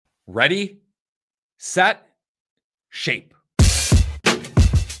Ready, set, shape.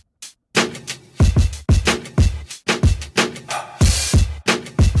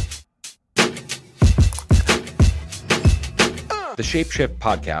 The ShapeShift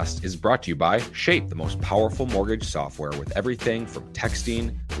podcast is brought to you by Shape, the most powerful mortgage software with everything from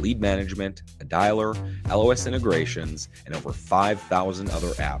texting, lead management, a dialer, LOS integrations, and over 5,000 other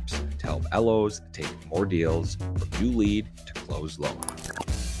apps to help LOs take more deals from new lead to closed loan.